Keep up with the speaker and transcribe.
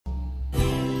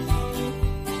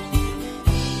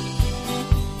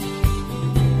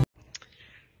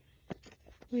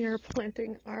We are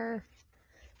planting our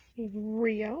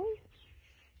Rio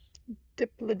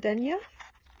Dipladenia.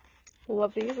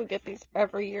 Love these. We get these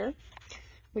every year.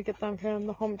 We get them from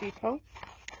the Home Depot.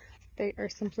 They are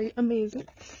simply amazing.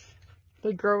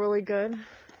 They grow really good.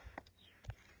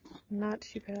 Not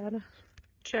too bad.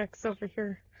 Jack's over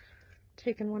here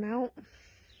taking one out.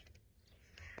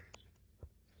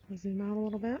 Zoom out a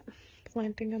little bit.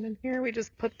 Planting them in here. We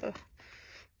just put the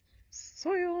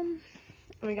soil.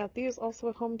 And we got these also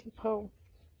at Home Depot.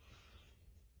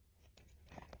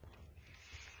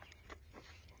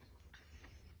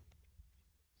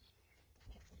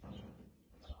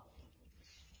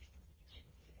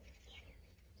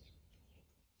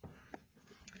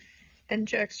 And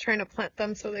Jack's trying to plant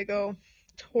them so they go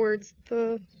towards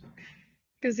the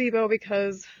gazebo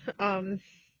because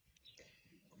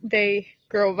they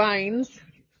grow vines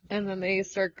and then they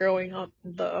start growing up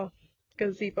the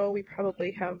gazebo. We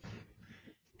probably have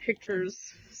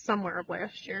pictures somewhere of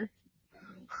last year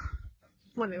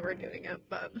when they were doing it,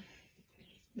 but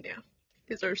yeah,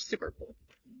 these are super cool.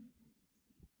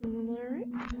 All right.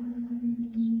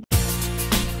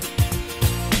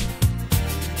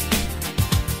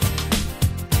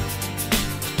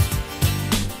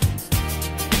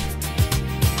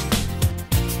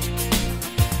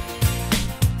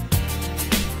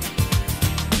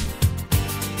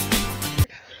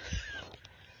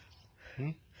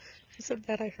 He said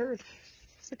that I heard.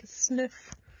 It's like a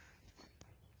sniff.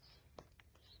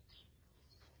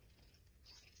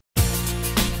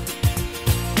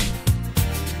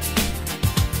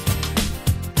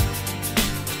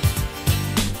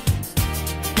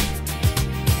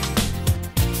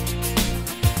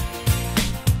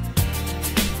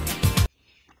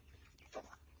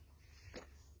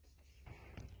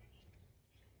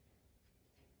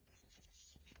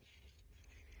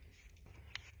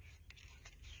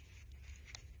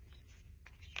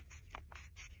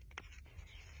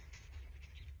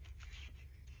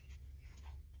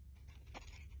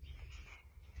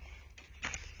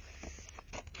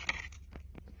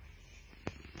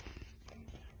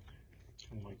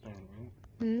 Like that, right?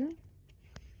 Hmm?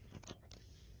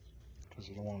 Because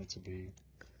you don't want it to be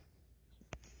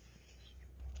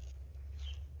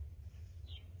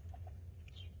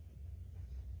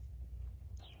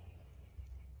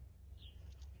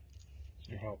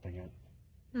you're helping it.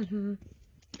 Mm-hmm.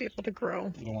 Be able to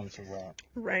grow. You don't want it to rot.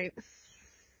 Right.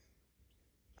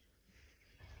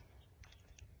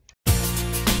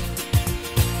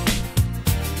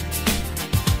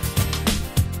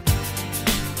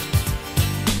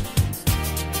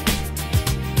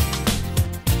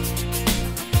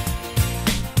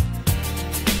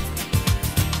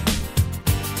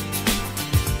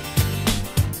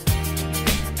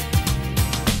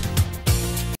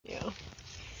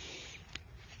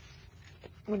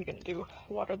 What are you gonna do?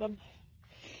 Water them?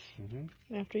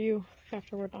 Mm-hmm.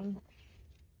 After we're done.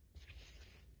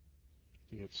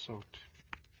 You get soaked.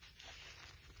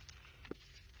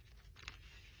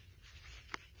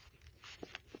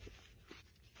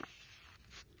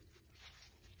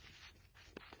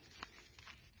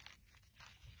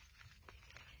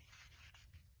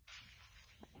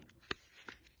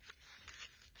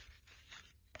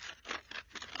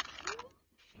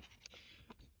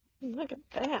 Look at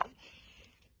that.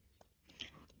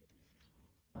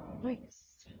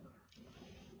 Nice.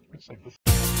 It's like this.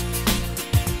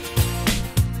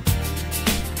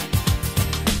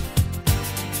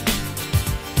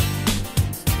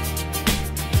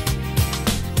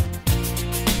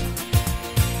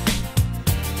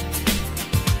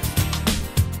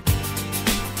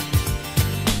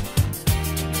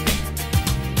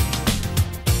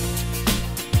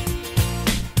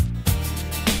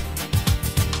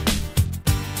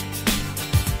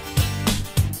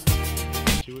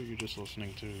 See what you're just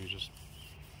listening to. You just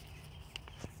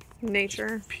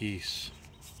Nature. just peace.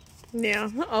 Yeah,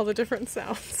 all the different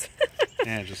sounds.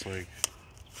 Yeah, just like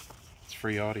it's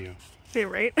free audio. Yeah,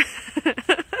 right?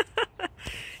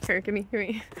 Here, give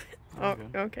me. Oh,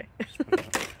 Okay. okay. Put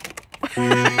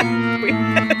it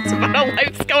up. That's about how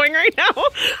life's going right now.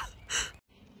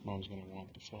 Mom's gonna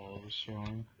want the flowers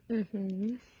showing.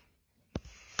 Mm-hmm.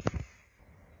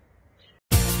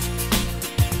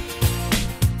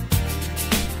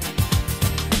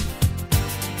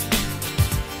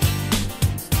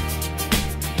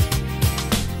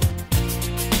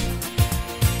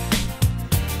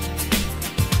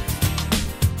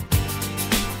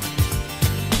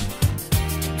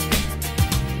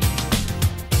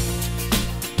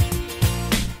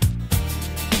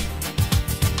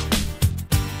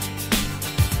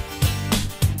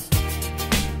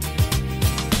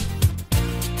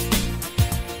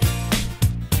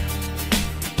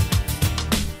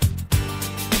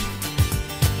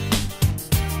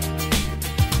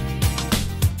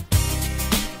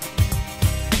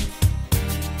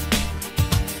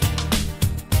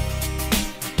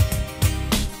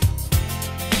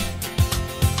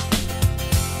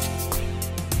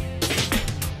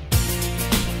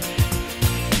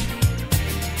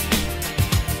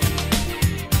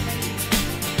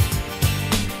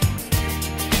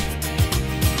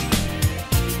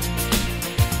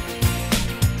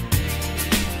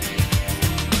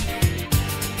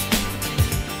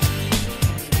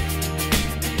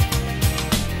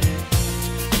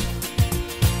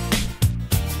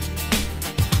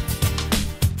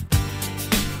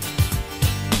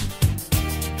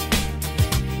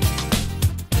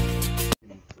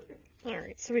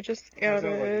 we just How's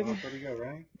that added looking? Pretty good,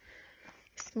 right?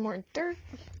 some more dirt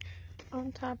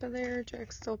on top of there.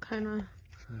 Jack's still kind of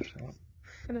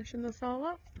finishing this all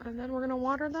up, and then we're gonna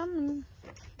water them,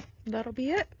 and that'll be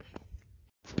it.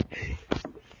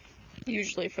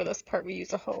 Usually for this part we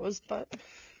use a hose, but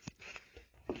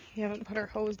we haven't put our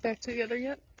hose back together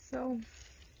yet, so.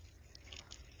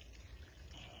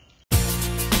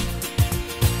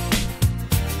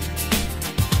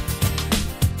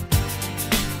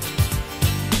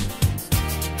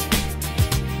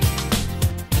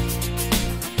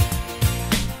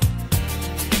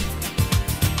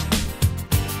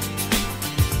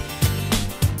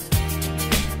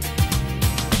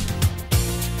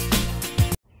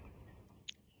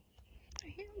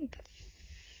 And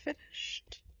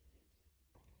finished.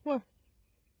 Whoa.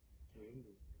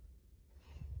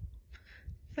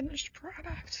 Finished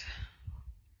product.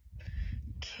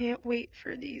 Can't wait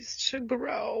for these to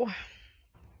grow.